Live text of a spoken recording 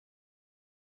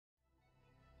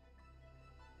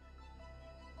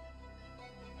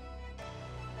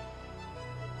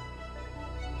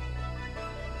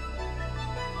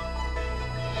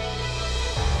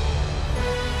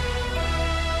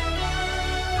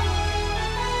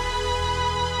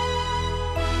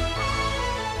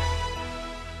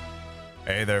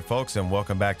Hey there, folks, and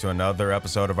welcome back to another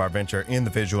episode of our venture in the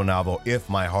visual novel If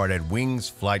My Heart Had Wings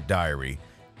Flight Diary.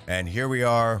 And here we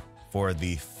are for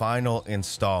the final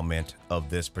installment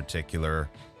of this particular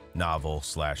novel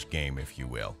slash game, if you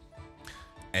will.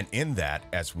 And in that,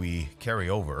 as we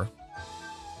carry over,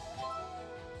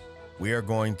 we are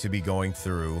going to be going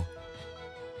through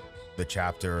the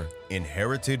chapter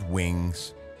Inherited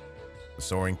Wings, the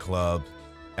Soaring Club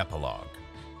Epilogue.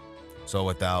 So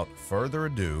without further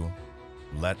ado,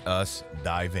 let us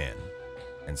dive in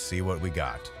and see what we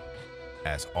got,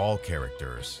 as all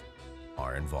characters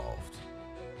are involved.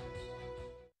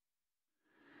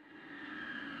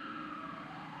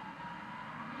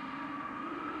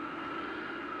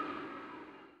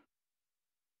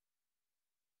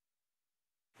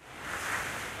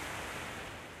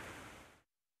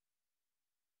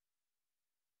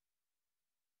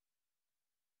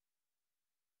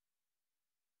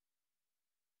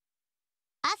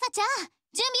 Asa-chan,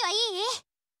 準備はいい？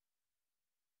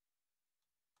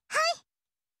はい。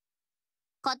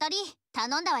小鳥、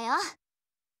頼んだわよ。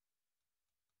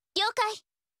了解。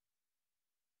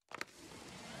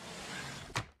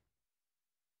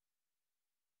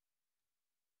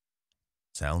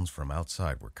Sounds from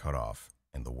outside were cut off,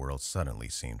 and the world suddenly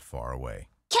seemed far away.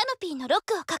 キャノピーのロッ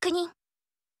クを確認。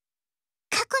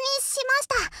確認しまし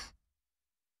た。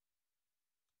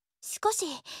少し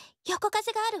横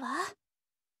風があるわ。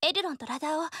エルロンとラダ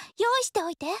ーを用意してお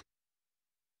いて。はい。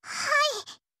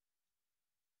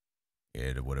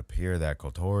It would appear that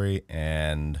Kotori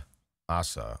and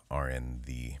Asa are in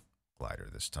the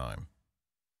glider this time.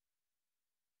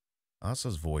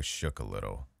 Asa's voice shook a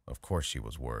little. Of course she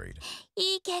was worried.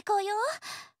 いい傾向よ。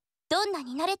どんな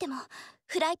に慣れても、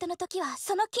フライトの時は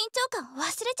その緊張感を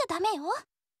忘れちゃダメよ。は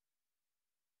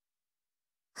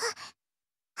い。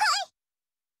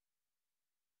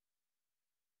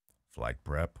Flight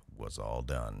prep was all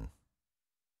done.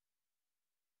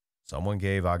 Someone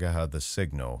gave Agaha the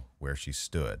signal where she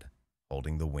stood,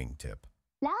 holding the wingtip.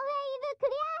 Runway is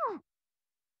clear!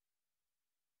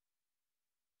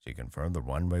 She confirmed the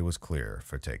runway was clear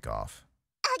for takeoff.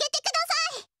 上げてくださ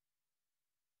い!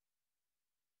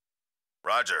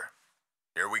 Roger.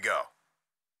 Here we go.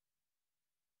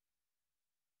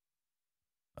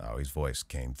 Aoi's voice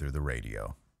came through the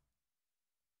radio.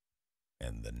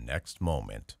 And the next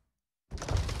moment...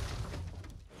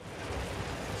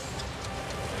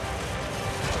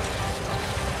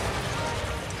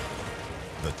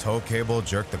 The tow cable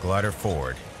jerked the glider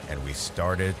forward, and we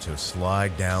started to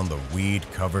slide down the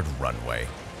weed-covered runway.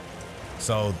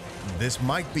 So, this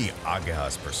might be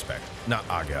Agaha's perspective. Not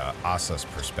Agaha, Asa's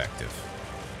perspective.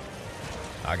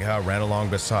 Agaha ran along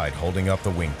beside, holding up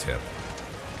the wingtip.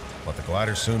 But the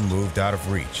glider soon moved out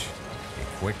of reach. It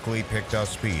quickly picked up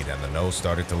speed, and the nose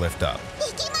started to lift up.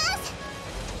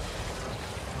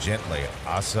 Gently,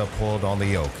 Asa pulled on the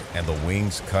yoke, and the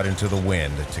wings cut into the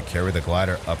wind to carry the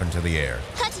glider up into the air.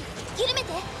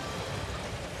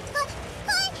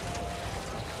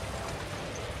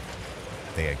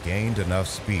 They had gained enough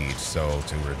speed, so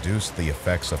to reduce the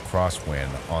effects of crosswind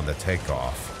on the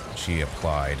takeoff, she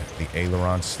applied the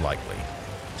aileron slightly.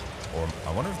 Or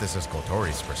I wonder if this is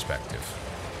Kotori's perspective.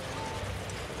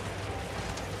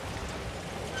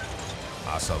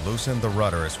 Asa loosened the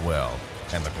rudder as well,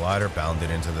 and the glider bounded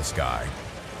into the sky.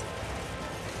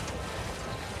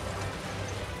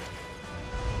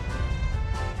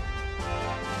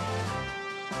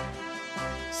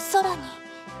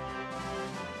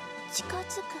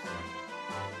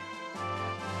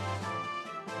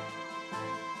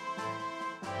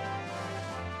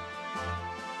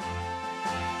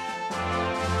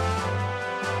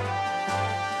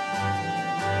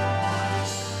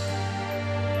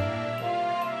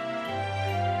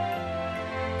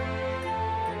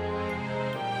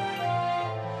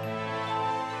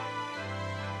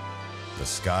 The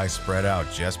sky spread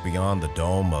out just beyond the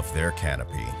dome of their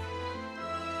canopy.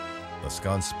 The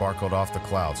sun sparkled off the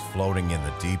clouds, floating in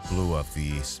the deep blue of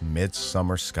the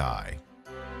midsummer sky.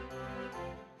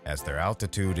 As their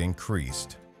altitude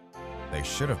increased, they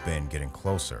should have been getting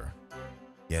closer,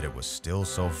 yet it was still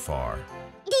so far.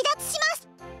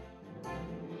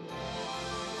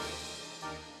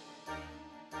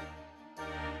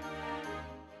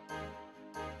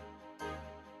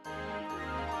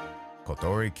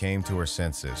 Kotori came to her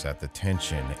senses at the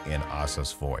tension in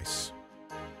Asa's voice.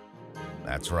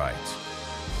 That's right.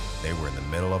 They were in the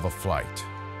middle of a flight.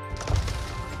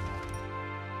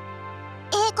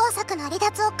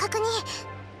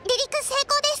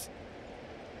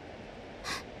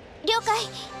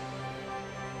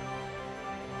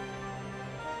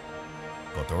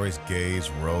 Kotori's gaze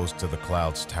rose to the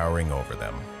clouds towering over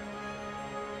them.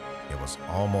 It was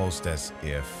almost as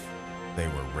if they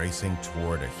were racing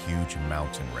toward a huge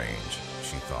mountain range,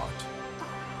 she thought.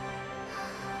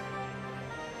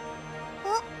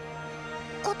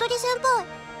 小鳥先輩、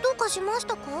どうかしまし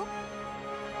たか？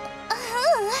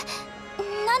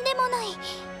なんでもない。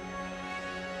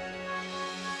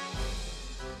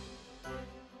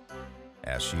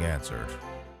As she answered,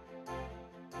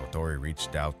 Kotori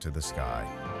reached out to the sky.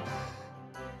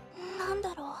 なん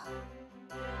だろう。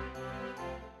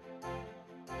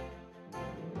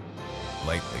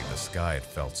 Lately, the sky had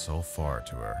felt so far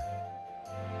to her.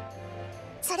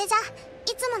 それじゃ、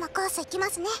いつものコース行きま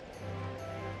すね。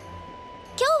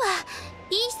今日は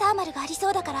いいサーマルがありそ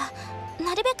うだから、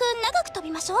なるべく長く飛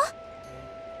びましょう。はい。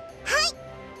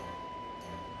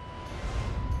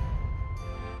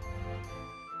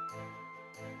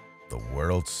The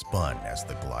world spun as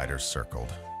the glider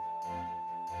circled,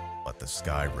 but the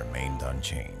sky remained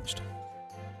unchanged.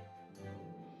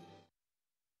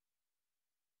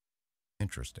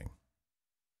 Interesting.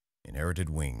 Inherited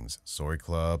Wings, Soaring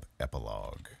Club,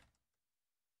 Epilogue.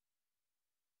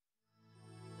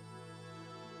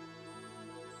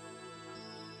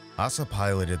 Asa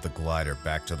piloted the glider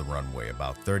back to the runway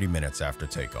about 30 minutes after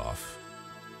takeoff.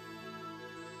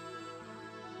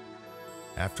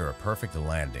 After a perfect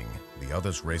landing, the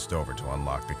others raced over to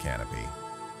unlock the canopy.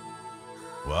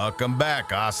 Welcome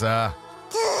back, Asa!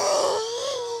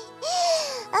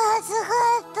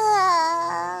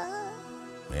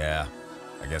 Yeah,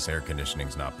 I guess air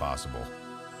conditioning's not possible.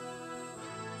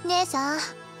 姉さん、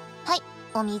はい、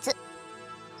お水。あ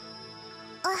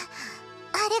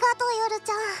りがとう、ヨルち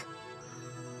ゃん。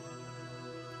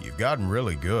You've gotten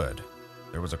really good.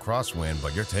 There was a crosswind,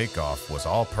 but your takeoff was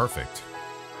all perfect.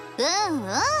 ず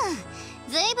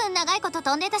いぶん長いこと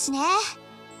飛んでたしね。あ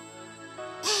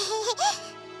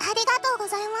りがとうご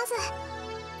ざいます。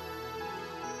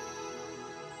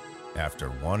After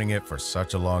wanting it for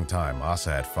such a long time,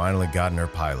 Asa had finally gotten her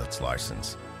pilot's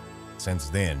license. Since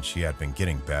then, she had been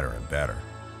getting better and better.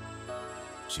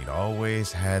 She'd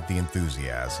always had the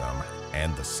enthusiasm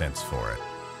and the sense for it.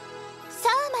 サ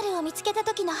ーマルを見つけた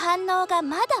時の反応が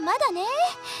まだまだね。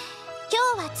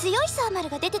今日は強いサーマル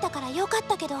が出てたからよかっ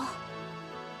たけど、も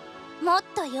っ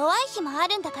と弱い日もあ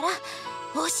るんだから、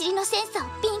お尻のセンサー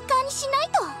を敏感にしない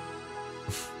と。はい、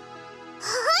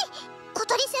小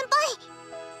鳥先輩。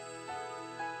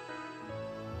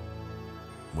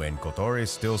When Kotori,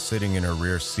 still sitting in her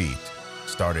rear seat,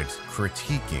 started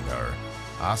critiquing her,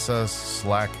 Asa's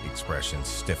slack expression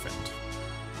stiffened.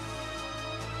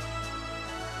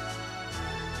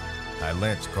 I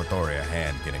lent Kotori a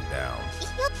hand getting down.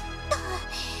 よっと。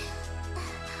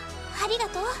ありが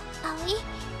とう、葵。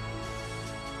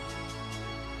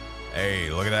Hey,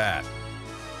 look at that.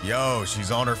 Yo,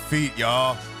 she's on her feet,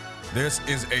 y'all. This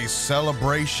is a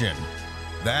celebration.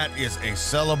 That is a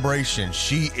celebration.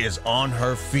 She is on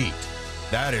her feet.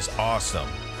 That is awesome.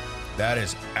 That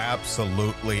is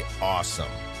absolutely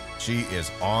awesome. She is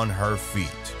on her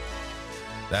feet.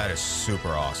 That is super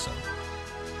awesome.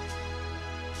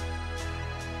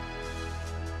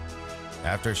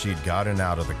 After she'd gotten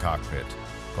out of the cockpit,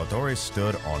 Kotori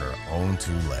stood on her own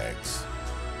two legs.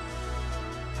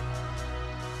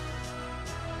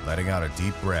 Letting out a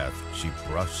deep breath, she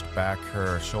brushed back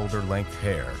her shoulder-length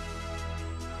hair.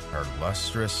 Her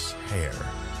lustrous hair,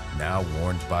 now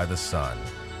warmed by the sun,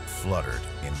 fluttered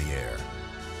in the air.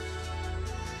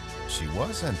 She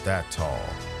wasn't that tall,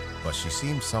 but she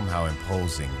seemed somehow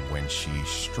imposing when she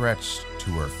stretched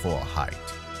to her full height.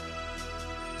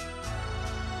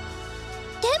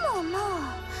 でもま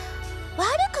あ、悪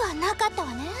くはなかった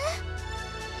わね。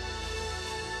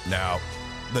Now,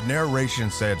 the narration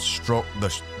said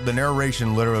the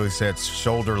narration literally said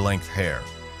shoulder-length hair.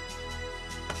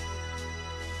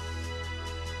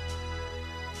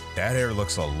 That hair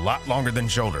looks a lot longer than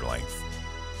shoulder length.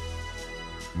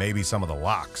 Maybe some of the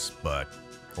locks,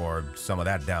 or some of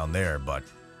that down there, but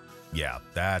yeah,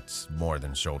 that's more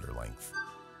than shoulder length.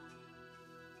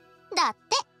 だっ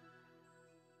て。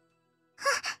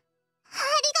あ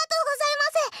りがとうございま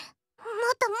す。も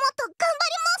っともっと頑張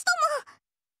りますと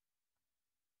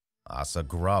も。Asa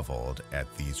groveled at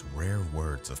these rare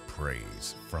words of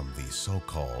praise from the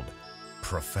so-called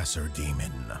Professor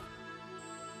Demon.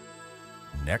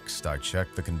 Next, I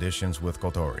checked the conditions with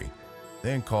Kotori,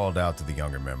 then called out to the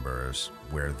younger members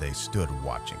where they stood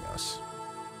watching us.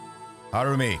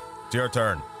 Harumi, it's your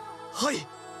turn. Hi.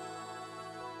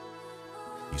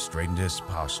 He straightened his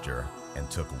posture and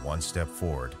took one step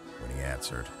forward when he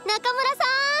answered. 中村さん、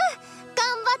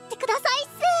頑張ってくださいっ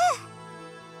す。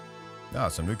 Ah,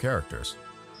 some new characters.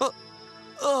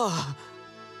 Ah.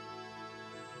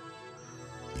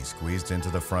 He He squeezed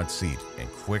into the front seat and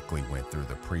quickly went through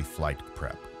the pre-flight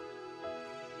prep.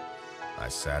 I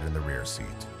sat in the rear seat.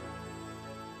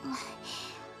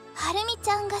 はるみち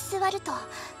ゃんが座ると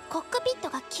コックピット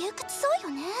が窮屈そ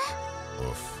うよね。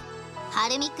Oof. は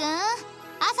るみくん、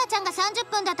朝ちゃんが30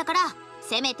分だったから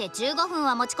せめて15分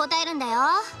は持ちこたえるんだよ。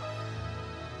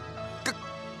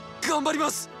頑張り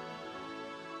ます。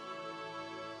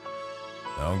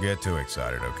 Don't get too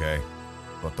excited, okay?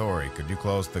 Botori, could you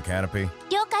close the canopy?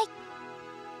 了解。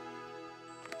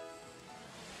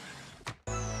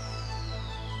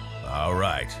 All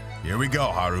right, here we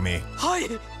go, Harumi. はい。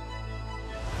 The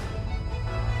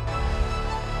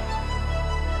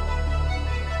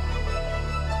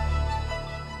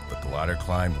glider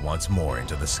climbed once more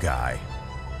into the sky.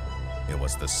 It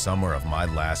was the summer of my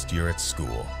last year at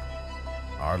school.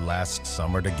 Our last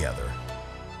summer together.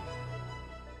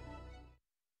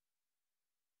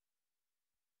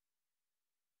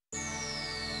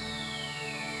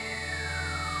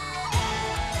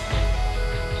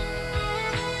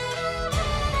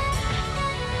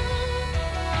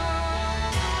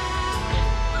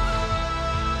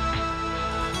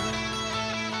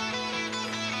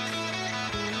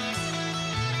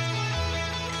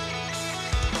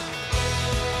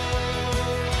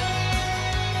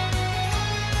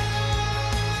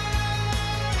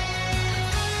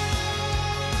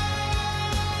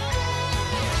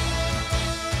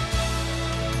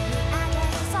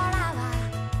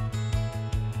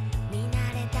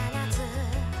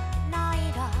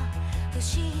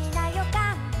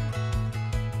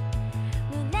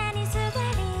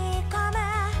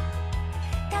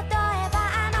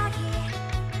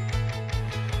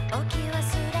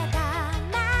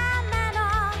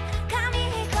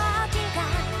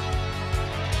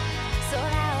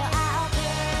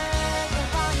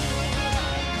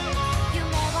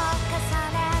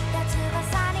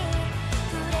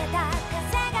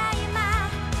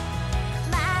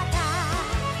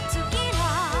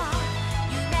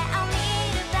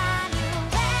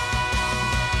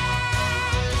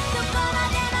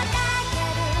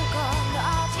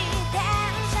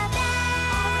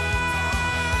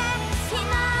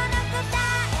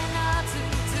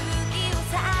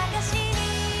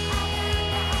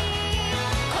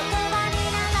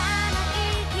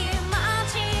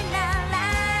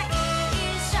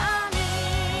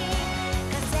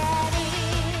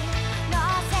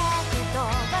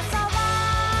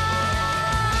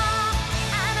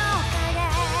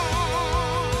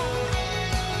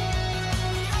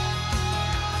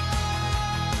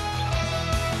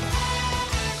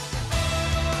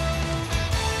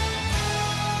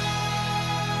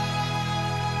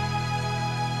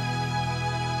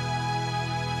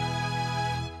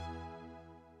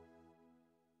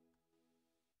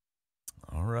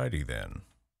 Alrighty then.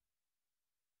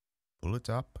 Pull it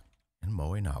up and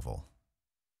moe novel.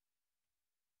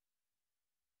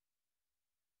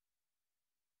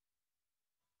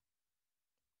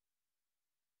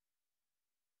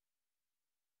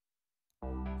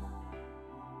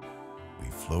 We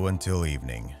flew until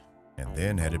evening and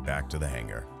then headed back to the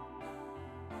hangar.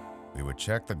 We would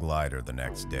check the glider the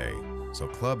next day, so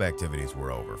club activities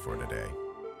were over for today.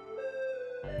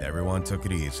 Everyone took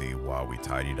it easy while we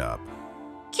tidied up.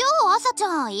 今日朝ち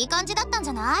ゃんいい感じだったんじ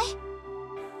ゃない？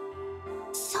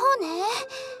そうね、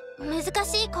難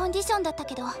しいコンディションだった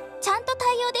けどちゃんと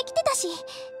対応できてたし。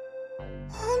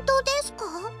本当ですか？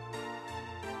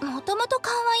もともと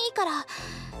勘はいいから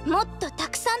もっとた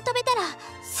くさん飛べたら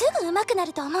すぐ上手くな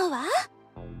ると思うわ。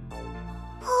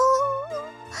ほう、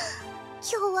今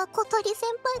日は小鳥先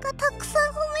輩がたくさ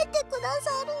ん褒めてくだ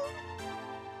さ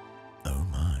る。 Oh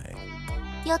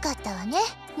my. よかったわね、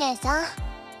姉さん。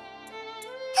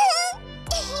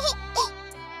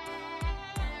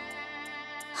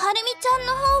はるみちゃん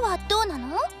の方はどうな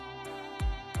の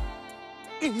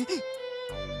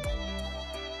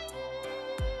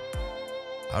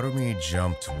？Harumi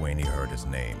jumped when he heard his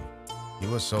name. He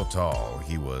was so tall,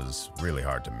 he was really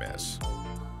hard to miss.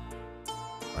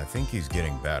 I think he's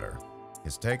getting better.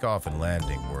 His takeoff and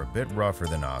landing were a bit rougher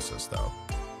than Asa's, though.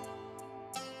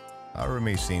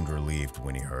 Harumi seemed relieved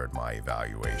when he heard my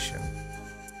evaluation.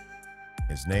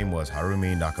 His name was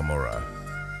Harumi Nakamura.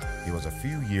 He was a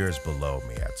few years below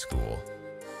me at school.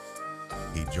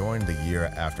 He joined the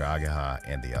year after Ageha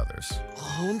and the others.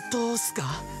 本当っすか?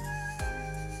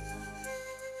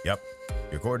 Yep,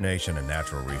 your coordination and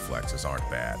natural reflexes aren't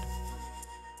bad.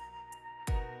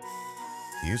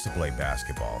 He used to play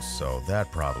basketball, so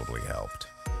that probably helped.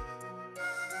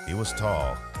 He was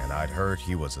tall, and I'd heard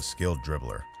he was a skilled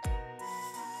dribbler.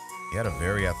 He had a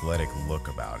very athletic look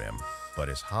about him, but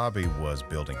his hobby was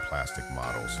building plastic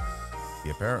models. He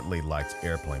apparently likes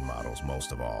airplane models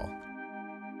most of all.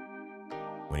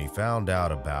 When he found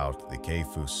out about the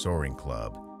Keifu Soaring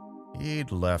Club,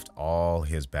 he'd left all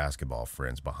his basketball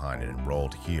friends behind and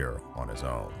enrolled here on his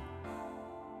own.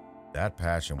 That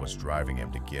passion was driving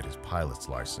him to get his pilot's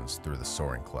license through the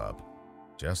Soaring Club,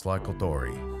 just like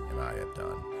Kotori and I had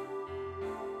done.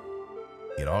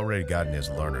 He had already gotten his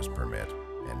learner's permit,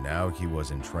 and now he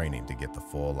was in training to get the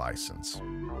full license.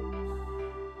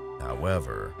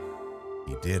 However,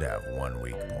 he did have one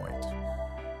weak point.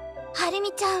 はる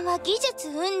みちゃんは技術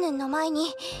云々の前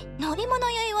に乗り物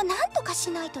酔いをなんとか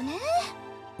しないとね。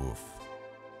Oof.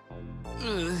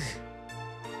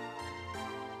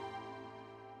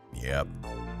 Yep,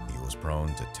 he was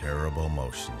prone to terrible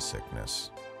motion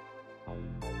sickness.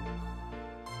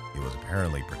 He was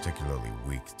apparently particularly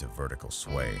weak to vertical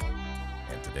sway,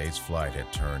 and today's flight had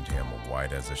turned him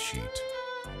white as a sheet.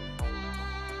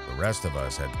 The rest of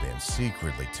us had been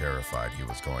secretly terrified he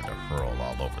was going to hurl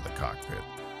all over the cockpit.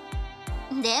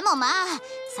 でもまあ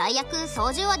最悪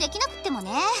操縦はできなくっても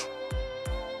ね。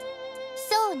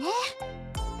そうね。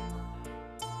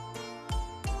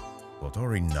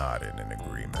Kotori nodded in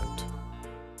agreement.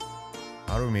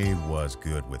 Harumi was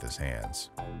good with his hands,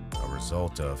 a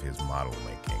result of his model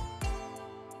making.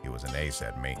 He was an ace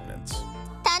at maintenance.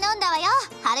 頼んだわよ、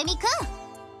はるみくん。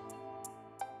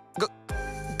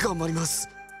頑張ります。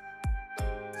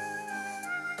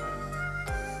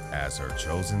As her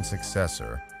chosen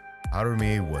successor,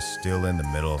 Harumi was still in the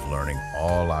middle of learning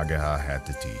all Ageha had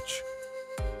to teach.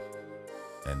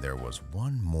 And there was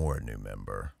one more new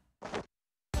member.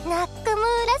 ナックムー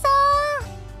ラさ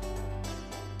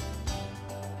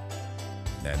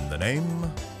ん。 And the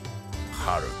name?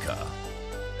 Haruka.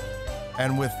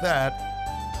 And with that,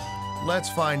 let's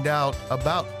find out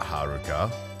about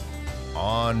Haruka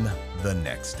on the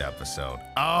next episode.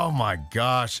 Oh my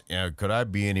gosh, could I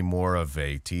be any more of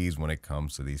a tease when it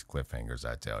comes to these cliffhangers,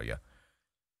 I tell you.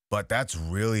 But that's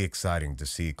really exciting to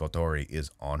see Kotori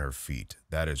is on her feet.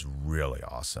 That is really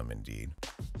awesome indeed.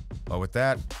 But with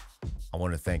that, I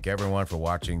want to thank everyone for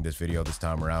watching this video this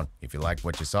time around. If you liked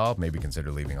what you saw, maybe consider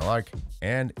leaving a like.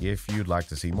 And if you'd like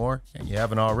to see more, and you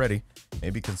haven't already,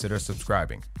 maybe consider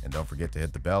subscribing. And don't forget to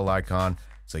hit the bell icon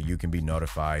so you can be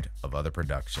notified of other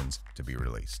productions to be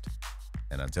released.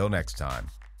 And until next time,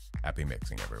 happy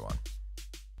mixing, everyone.